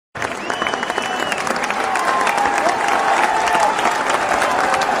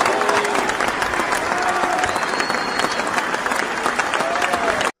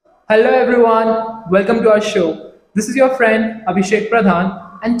Hello everyone, welcome to our show. This is your friend Abhishek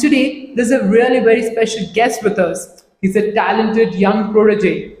Pradhan, and today there's a really very special guest with us. He's a talented young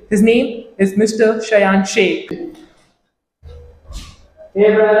protege. His name is Mr. Shayan Sheikh.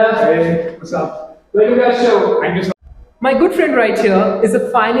 Hey brother. Hey, what's up? Welcome to our show. Thank you so My good friend right here is a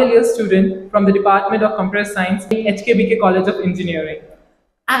final year student from the Department of Computer Science in HKBK College of Engineering.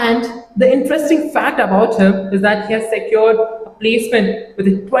 And the interesting fact about him is that he has secured a placement with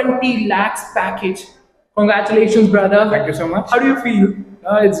a 20 lakhs package. Congratulations, brother. Thank you so much. How do you feel?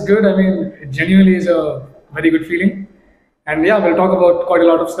 It's good. I mean, it genuinely is a very good feeling. And yeah, we'll talk about quite a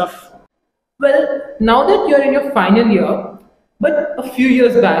lot of stuff. Well, now that you're in your final year, but a few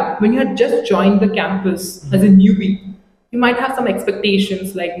years back, when you had just joined the campus as a newbie, you might have some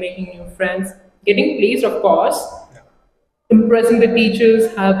expectations like making new friends, getting placed, of course, impressing the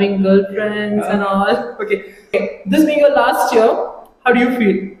teachers, having girlfriends and all. Okay. This being your last year, how do you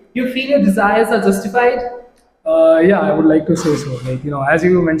feel? You feel your desires are justified? Yeah, I would like to say so. As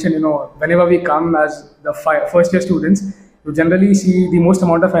you mentioned, whenever we come as the first year students, you generally see the most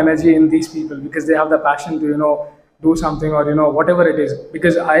amount of energy in these people because they have the passion to, do something or, whatever it is.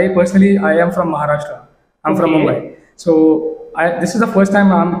 Because I personally, I am from Maharashtra. I'm from Mumbai. So this is the first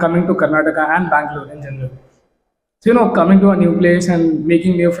time I'm coming to Karnataka and Bangalore in general. So, coming to a new place and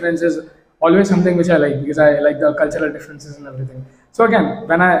making new friends is always something which I like because I like the cultural differences and everything. So again,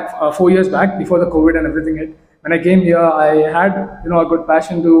 when 4 years back, before the COVID and everything hit, when I came here, I had, a good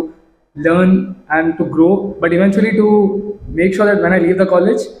passion to learn and to grow, but eventually to make sure that when I leave the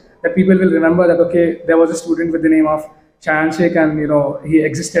college, that people will remember that, okay, there was a student with the name of Shayan Sheikh and, he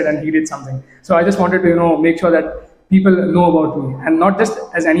existed and he did something. So I just wanted to, make sure that people know about me and not just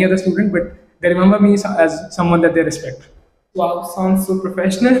as any other student, but they remember me as someone that they respect. Wow, sounds so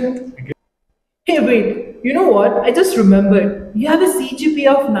professional. Okay. Hey, wait, you know what? I just remembered. You have a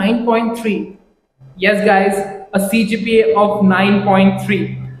CGPA of 9.3. Yes, guys, a CGPA of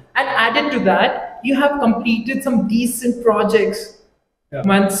 9.3. And added to that, you have completed some decent projects. Yeah.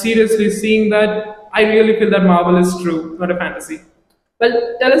 Man, seriously, seeing that, I really feel that Marvel is true, not a fantasy.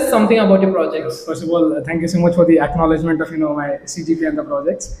 Well, tell us something about your projects. First of all, thank you so much for the acknowledgement of my CGPA and the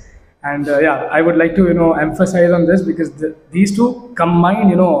projects. And yeah, I would like to emphasize on this because these two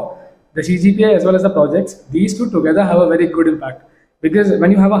combined, the CGPA as well as the projects, these two together have a very good impact. Because when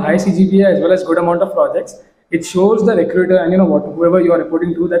you have a high CGPA as well as good amount of projects, it shows the recruiter and whoever you are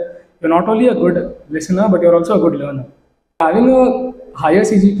reporting to that you're not only a good listener but you're also a good learner. Having a higher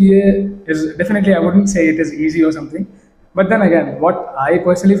CGPA is definitely, I wouldn't say it is easy or something. But then again, what I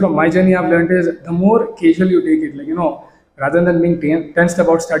personally from my journey I've learned is the more casual you take it, rather than being tensed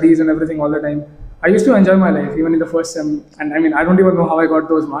about studies and everything all the time, I used to enjoy my life even in the first sem. And I mean, I don't even know how I got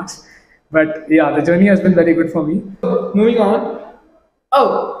those marks. But yeah, the journey has been very good for me. Moving on.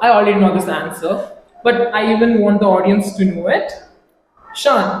 Oh, I already know this answer, but I even want the audience to know it.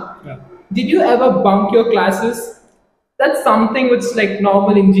 Shan, Did you ever bunk your classes? That's something which like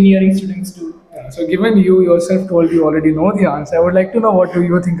normal engineering students do. Yeah, so given you yourself told you already know the answer, I would like to know what do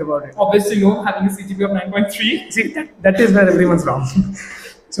you think about it? Obviously, no, having a CGPA of 9.3. See, that is where everyone's wrong.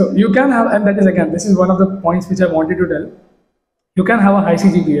 So you can have, and that is again, this is one of the points which I wanted to tell. You can have a high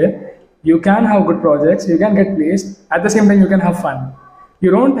CGPA, you can have good projects, you can get placed, at the same time you can have fun. You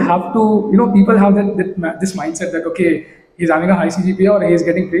don't have to, people have this mindset that, okay, he's having a high CGPA or he's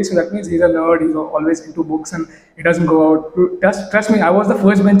getting placed, so that means he's a nerd, he's always into books and he doesn't go out. Trust me, I was the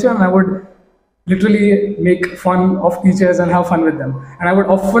first bencher and I would literally make fun of teachers and have fun with them. And I would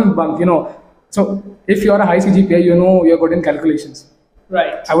often bunk, So if you're a high CGPA, you're good in calculations.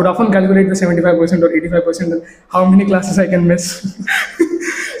 Right. I would often calculate the 75% or 85% and how many classes I can miss.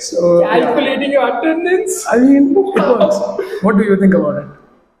 So calculating your attendance? I mean, it works. What do you think about it?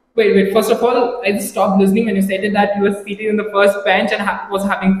 Wait. First of all, I just stopped listening when you said that you were seated in the first bench and was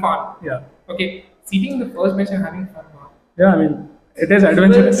having fun. Yeah. Okay. Seating in the first bench and having fun. Wow. Yeah, I mean, it is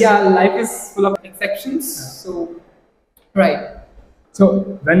adventurous. Well, yeah, life is full of exceptions. Yeah. So, right. So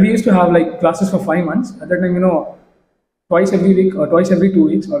when we used to have like classes for 5 months, at that time, twice every week or twice every 2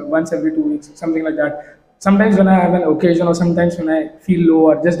 weeks or once every 2 weeks, something like that. Sometimes when I have an occasion or sometimes when I feel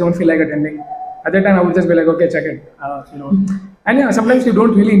low or just don't feel like attending, at that time I would just be like, okay, check it, And yeah, sometimes you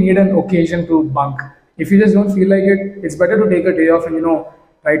don't really need an occasion to bunk. If you just don't feel like it, it's better to take a day off and,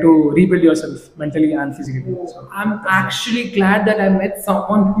 try to rebuild yourself mentally and physically. So, I'm actually glad that I met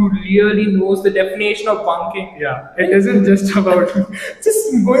someone who really knows the definition of bunking. Yeah, it isn't just about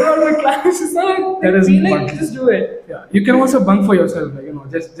just going out of the class. It's not that feeling, bunking. Just do it. Yeah, you can also bunk for yourself,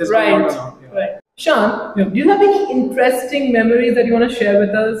 just right. Go out along. Yeah. Right. Shan, do you have any interesting memories that you want to share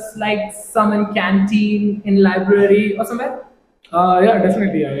with us, like some in canteen, in library, or somewhere? Yeah,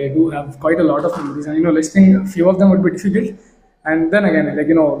 definitely. I do have quite a lot of memories, and listing a few of them would be difficult. And then again,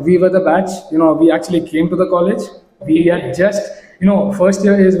 we were the batch. We actually came to the college. We had just, first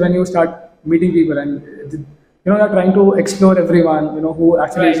year is when you start meeting people, and you're trying to explore everyone. Who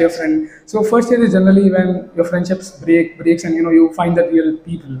actually is your Right. friend. So first year is generally when your friendships breaks, and you find the real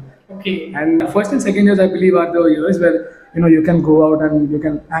people. Okay. And first and second years, I believe, are the years where you can go out and you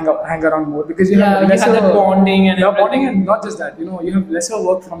can hang around more because you Yeah, have you lesser have that bonding and yeah, bonding, everything. and not just that. You have lesser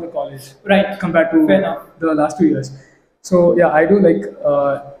work from the college Right. compared to Fair enough. the last 2 years. So yeah, I do like.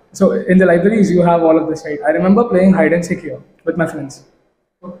 So in the libraries, you have all of this, right? I remember playing hide and seek here with my friends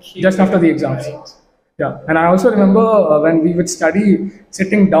Okay. just after the exams. Right. Yeah, and I also remember when we would study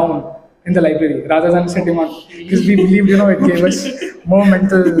sitting down in the library rather than sitting on, because we believed it gave us more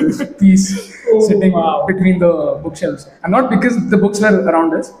mental peace Oh, sitting wow. between the bookshelves, and not because the books were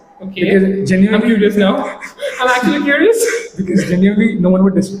around us. Okay. Because I'm genuinely, curious now. I'm actually curious. because genuinely no one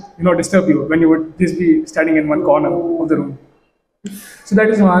would disturb you when you would just be standing in one corner of the room. So that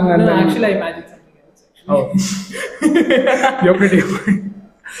is one, and No, then actually, I imagined something else. Actually. oh, you're pretty good.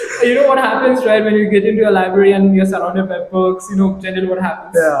 You know what happens, right? When you get into a library and you're surrounded by books, generally what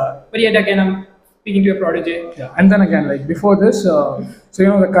happens. Yeah. But yet again, I'm speaking to a prodigy. Yeah, and then again, like before this,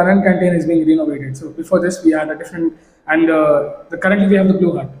 the current canteen is being renovated. So before this, we had a different, and currently we have the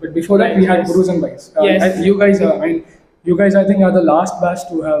Blue Hut. But before that, Right, we had yes. Brews and Bites. Yes. You guys, I think, are the last batch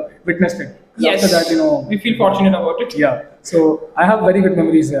to have witnessed it. Yes. After that, we feel fortunate about it. yeah. So I have very good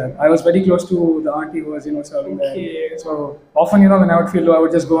memories there. I was very close to the auntie who was, serving Okay. there. So often, when I would feel low, I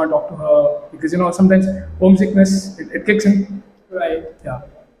would just go and talk to her because, sometimes homesickness it kicks in. Right. Yeah.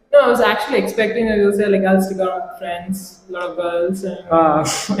 No, I was actually expecting that you'll say like I'll stick around with friends, a lot of girls,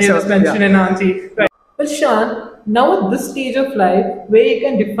 and you just mentioned an auntie. Right. Well, Shan, now at this stage of life where you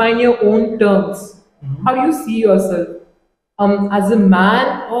can define your own terms, how do you see yourself? As a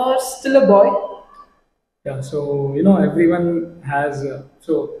man or still a boy? Yeah, so everyone has.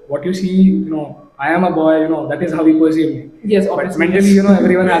 So what you see, I am a boy. That is how you perceive me. Yes, But obviously. mentally,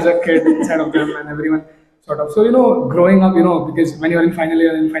 everyone has a kid inside of them, and everyone sort of. So growing up, because when you're in final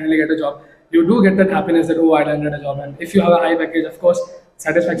year and finally get a job, you do get that happiness that I landed a job, and if you have a high package, of course,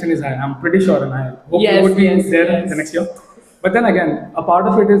 satisfaction is high. I'm pretty sure, and I hope Yes, you would be yes, there yes. the next year. But then again, a part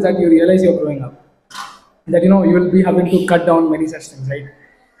of it is that you realize you're growing up, that you will be having to cut down many such things, right?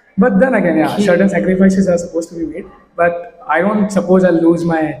 But then again, yeah, certain sacrifices are supposed to be made. But I don't suppose I'll lose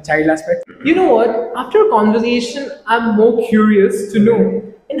my child aspect. You know what? After a conversation, I'm more curious to know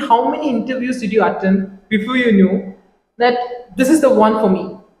in how many interviews did you attend before you knew that this is the one for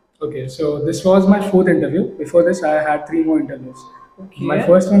me? Okay, so this was my fourth interview. Before this, I had three more interviews. Okay. My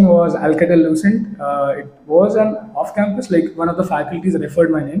first one was Alcatel-Lucent. It was an off-campus, like one of the faculties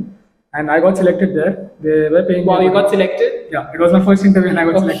referred my name, and I got selected there. They were paying. Wow, me you money. got selected? Yeah, it was my first interview, and I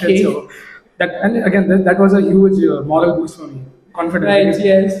got selected. Okay. So and again, that was a huge moral boost for me. Confidence. Right, because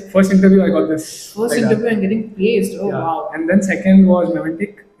yes. First interview, I got this. First like that. interview and getting placed. Oh, Yeah. wow. And then second was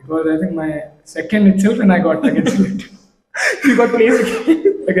Meventic. It was, I think, my second itself, and I got again selected. You got placed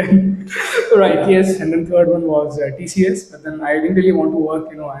again. Right, Yeah. yes. And then third one was TCS, but then I didn't really want to work,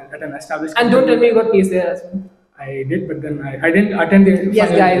 at an established. And don't company. tell me you got placed there as well. I did, but then I didn't attend the. Yes,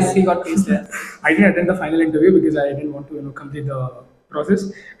 final guys, interview. he got placed there. I didn't attend the final interview because I didn't want to, complete the process.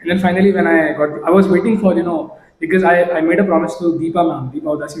 And then finally, when I was waiting for, because I made a promise to Deepa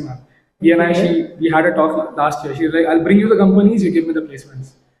Udasi ma'am. He and we had a talk last year. She was like, I'll bring you the companies, you give me the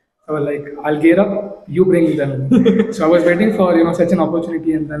placements. I was like, I'll gear up, you bring them. So I was waiting for, such an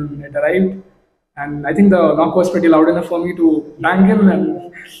opportunity, and then it arrived. And I think the knock was pretty loud enough for me to bang him,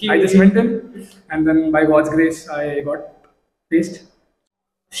 and I just went in. And then by God's grace, I got placed.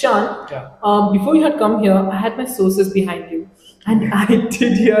 Shan, Yeah. before you had come here, I had my sources behind you. And I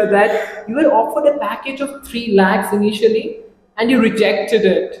did hear that you were offered a package of 3 lakhs initially and you rejected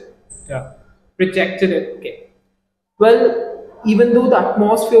it. Yeah. Rejected it. Okay. Well, even though the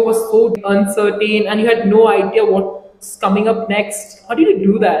atmosphere was so uncertain and you had no idea what's coming up next, how did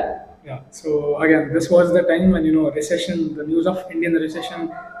you do that? Yeah. So again, this was the time when recession, the news of Indian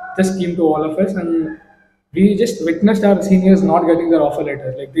recession just came to all of us, and we just witnessed our seniors not getting their offer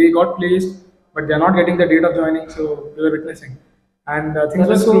letters. Like they got placed, but they're not getting the date of joining. So we were witnessing, and things That were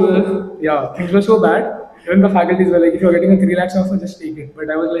was so cruel. yeah, things were so bad. Even the faculties were like, if you're getting a 3 lakhs offer, just take it. But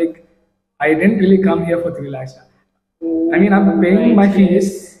I was like, I didn't really come here for 3 lakhs. I mean, I'm paying my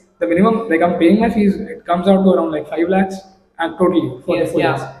fees. The minimum, like I'm paying my fees, it comes out to around like 5 lakhs and totally for Yes, the 4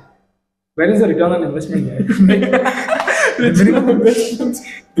 yeah. years. Where is the return on investment there? the minimum investment,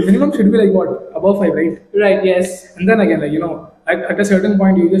 the minimum should be like what? Above 5, right? Right, yes. And then again, like, at a certain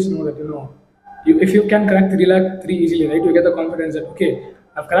point, you just know that, if you can crack 3 easily, right, you get the confidence that okay,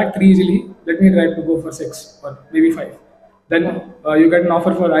 I've cracked 3 easily. Let me try to go for 6 or maybe 5. Then you get an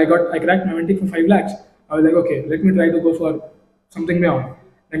offer for I cracked 90 for 5 lakhs. I was like, okay, let me try to go for something beyond.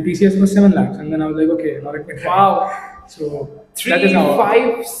 Then TCS was 7 lakhs, and then I was like, okay, now let me try. Wow. So Three, that is how.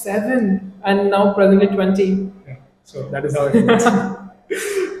 5, 7, and now presently 20. Yeah, so that is how it works.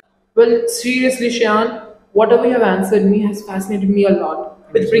 Well, seriously, Shan, whatever you have answered me has fascinated me a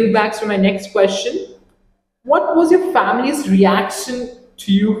lot. Which brings back to my next question. What was your family's reaction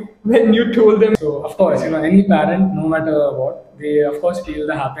to you when you told them? So of course, any parent, no matter what, they of course feel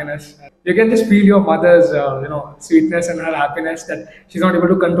the happiness. You can just feel your mother's, sweetness and her happiness that she's not able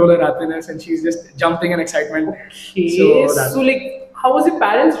to control her happiness and she's just jumping in excitement. Okay, so like, how was your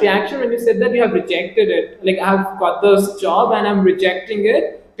parents' reaction when you said that you have rejected it? Like, I've got this job and I'm rejecting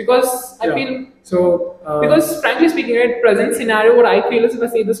it because I feel. So Because frankly speaking, at present scenario, what I feel is if I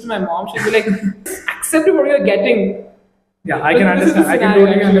say this to my mom, she'll be like, accept what you're getting. yeah, I can But this is understand. the I can scenario,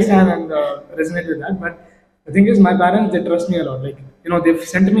 totally actually. understand and resonate with that. But the thing is, my parents, they trust me a lot. Like, they've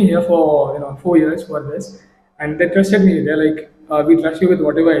sent me here for 4 years for this, and they trusted me. They're like, we trust you with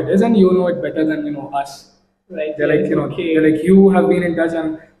whatever it is, and you know it better than us. Right. They're like, okay. they're like, you have been in touch,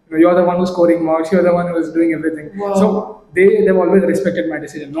 and you're the one who's scoring marks. You're the one who's doing everything. Wow. So they've always respected my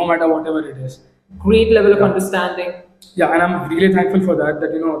decision, no matter whatever it is. Great level of understanding. Yeah, and I'm really thankful for that.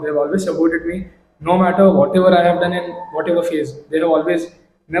 That they've always supported me, no matter whatever I have done in whatever phase. They've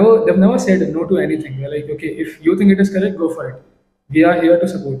never said no to anything. They're like, okay, if you think it is correct, go for it. We are here to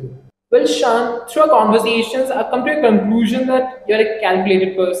support you. Well, Shan, through our conversations, I've come to a conclusion that you're a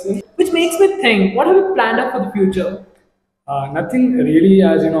calculated person, which makes me think, what have you planned up for the future? Nothing really,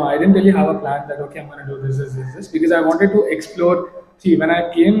 as I didn't really have a plan that okay, I'm going to do this, because I wanted to explore. See, when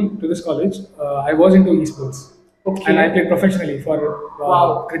I came to this college, I was into esports, Okay. and I played professionally for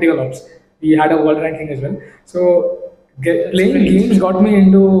Wow. critical ops. We had a world ranking as well. So playing great. games got me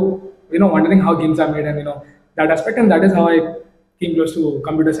into wondering how games are made and that aspect, and that is how I came close to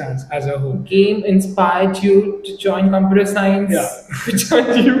computer science as a whole. Game inspired you to join computer science, Yeah. which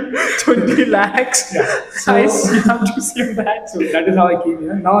earned you 20 lakhs. Yeah. I have to see that. So that is how I came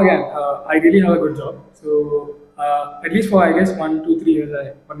here. Now again, I really have a good job. So at least for I guess 1, 2, 3 years,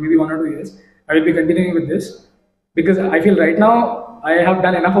 or maybe 1 or 2 years, I will be continuing with this because I feel right now I have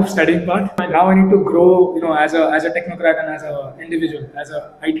done enough of studying part. Now I need to grow, as a technocrat and as a individual, as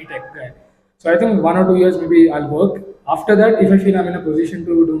a IT tech guy. So I think 1 or 2 years maybe I'll work. After that, if I feel I'm in a position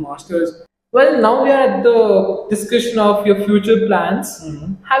to do masters. Well, now we are at the discussion of your future plans.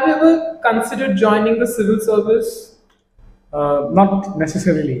 Have you ever considered joining the civil service? Not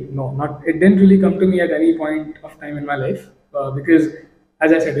necessarily, no. Not it didn't really come to me at any point of time in my life because,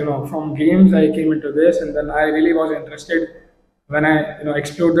 as I said, from games I came into this, and then I really was interested when I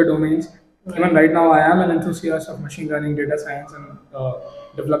explored the domains. Even right now, I am an enthusiast of machine learning, data science, and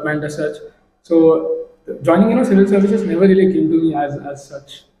development as such. So joining civil services never really came to me as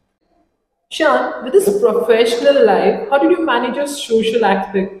such. Shan, with this professional life, how did you manage your social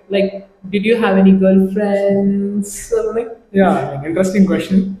aspect? Like, did you have any girlfriends or something? Yeah, an interesting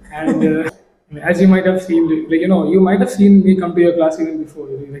question. And as you might have seen, you might have seen me come to your class even before.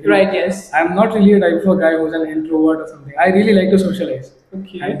 Right, yes. I'm not really a type of guy who's an introvert or something. I really like to socialize.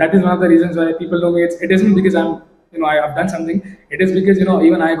 Okay. And that is one of the reasons why people know me. It isn't because I've done something. It is because,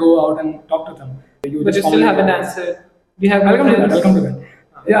 even I go out and talk to them. But you still haven't answered. Do you have I'll come to that. girlfriends? I'll come to that.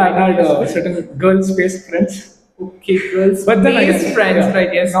 Yeah, I had certain girl-space friends. Okay, girls. But then Space again, friends, yeah.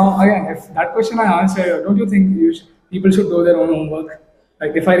 right? Yes. Now again, if that question I answer, don't you think people should do their own homework?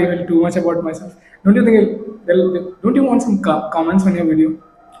 Like if I reveal too much about myself, don't you think don't you want some comments on your video?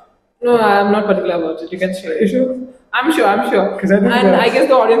 No, I'm not particular about it. You can share. You sure? I'm sure. 'Cause I think, and I guess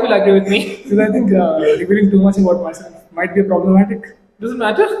the audience will agree with me. Because I think revealing too much about myself might be problematic. Doesn't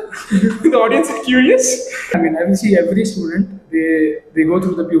matter. The audience is curious. I mean, I will see every student. They go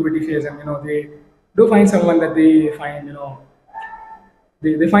through the puberty phase, and they do find someone that they find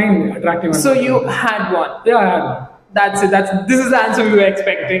they find attractive. So you had one. Yeah, I had one. That's it. This is the answer we were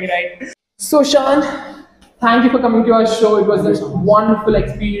expecting, right? So Shan, thank you for coming to our show. It was a wonderful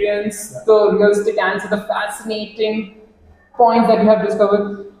experience. The realistic answer, the fascinating points that you have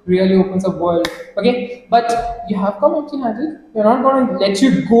discovered really opens up world. Okay, but you have come empty-handed. We're not going to let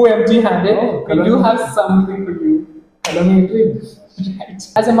you go empty-handed. Oh, We do have something for you. Allow me intrigued. Right.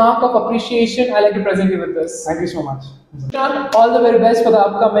 As a mark of appreciation, I like to present you with this. Thank you so much. Shan, all the very best for the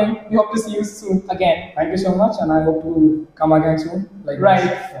upcoming. We hope to see you soon again. Thank you so much, and I hope to come again soon. Like Right.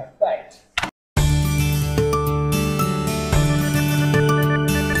 this. Yeah. Right.